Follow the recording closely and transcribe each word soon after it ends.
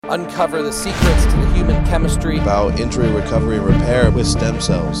uncover the secrets to the human chemistry, about injury recovery and repair with stem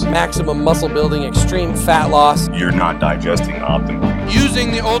cells, maximum muscle building, extreme fat loss. You're not digesting optimally.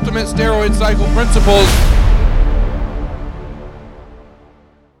 Using the ultimate steroid cycle principles.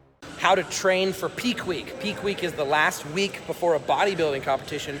 How to train for peak week. Peak week is the last week before a bodybuilding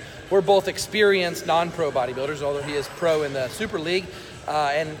competition. We're both experienced non-pro bodybuilders, although he is pro in the Super League.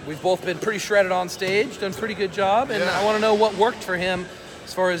 And we've both been pretty shredded on stage, done a pretty good job. And I want to know what worked for him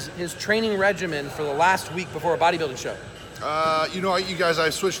as far as his training regimen for the last week before a bodybuilding show. You guys, I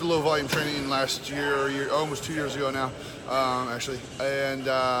switched to low volume training last year, almost 2 years ago now, actually. And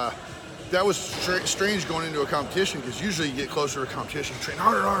that was strange going into a competition, because usually you get closer to a competition, you train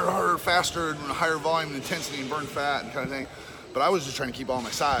harder, faster, and higher volume and intensity and burn fat and kind of thing. But I was just trying to keep all my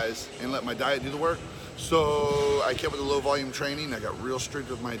size and let my diet do the work. So I kept with the low volume training. I got real strict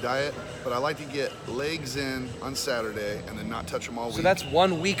with my diet, but I like to get legs in on Saturday and then not touch them all week. So that's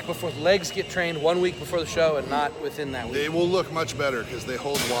 1 week before the legs get trained, 1 week before the show, and not within that week. They will look much better because they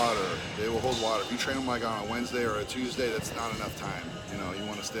hold water. They will hold water. If you train them like on a Wednesday or a Tuesday, that's not enough time. You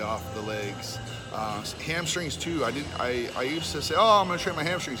want to stay off the legs. Hamstrings too. I used to say, I'm going to train my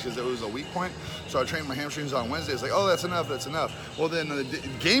hamstrings because it was a weak point. So I trained my hamstrings on Wednesday. It's like, that's enough. Well, then the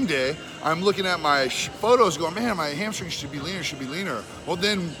game day, I'm looking at my photos going, man, my hamstrings should be leaner. Well,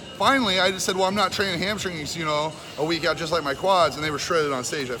 then finally I just said, I'm not training hamstrings, a week out just like my quads, and they were shredded on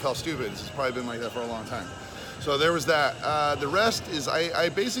stage. I felt stupid. It's probably been like that for a long time. So there was that. The rest is I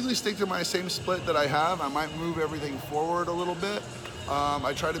basically stick to my same split that I have. I might move everything forward a little bit.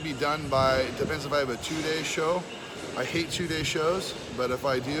 I try to be done by, it depends if I have a 2-day show. I hate 2-day shows, but if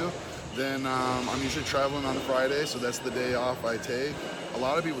I do, then I'm usually traveling on Friday, so that's the day off I take. A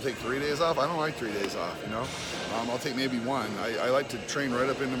lot of people take 3 days off. I don't like 3 days off, I'll take maybe one. I like to train right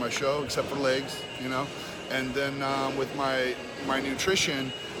up into my show, except for legs, And then with my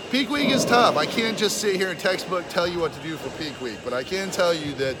nutrition, peak week is tough. I can't just sit here and textbook tell you what to do for peak week, but I can tell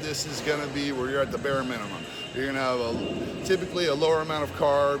you that this is gonna be where you're at the bare minimum. You're gonna have typically a lower amount of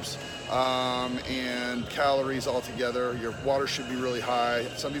carbs and calories altogether. Your water should be really high.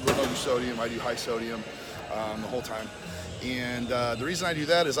 Some people don't do sodium. I do high sodium the whole time. And the reason I do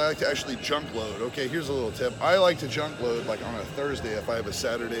that is I like to actually junk load. Okay, here's a little tip. I like to junk load like on a Thursday if I have a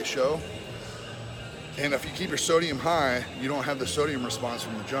Saturday show. And if you keep your sodium high, you don't have the sodium response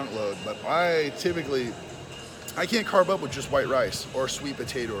from the junk load. But I can't carb up with just white rice or sweet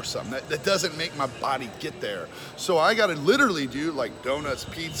potato or something. That doesn't make my body get there. So I gotta literally do like donuts,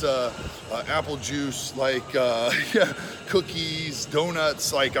 pizza, apple juice, like cookies,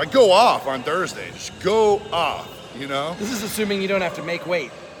 donuts. Like I go off on Thursday, just go off, This is assuming you don't have to make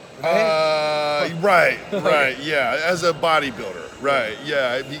weight. Right, yeah, as a bodybuilder, right,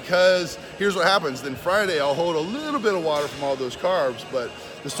 yeah, because here's what happens. Then Friday I'll hold a little bit of water from all those carbs, but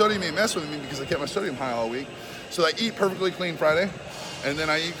the sodium ain't mess with me because I kept my sodium high all week. So I eat perfectly clean Friday, and then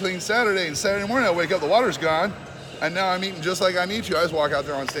I eat clean Saturday, and Saturday morning I wake up, the water's gone, and now I'm eating just like I need to. I just walk out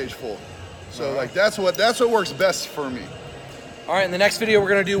there on stage full. So that's what works best for me. All right, in the next video we're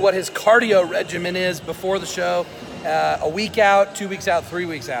gonna do what his cardio regimen is before the show. A week out, 2 weeks out, 3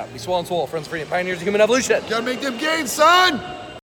 weeks out. Be swole and swole, friends, freedom, pioneers of human evolution. Gotta make them gains, son!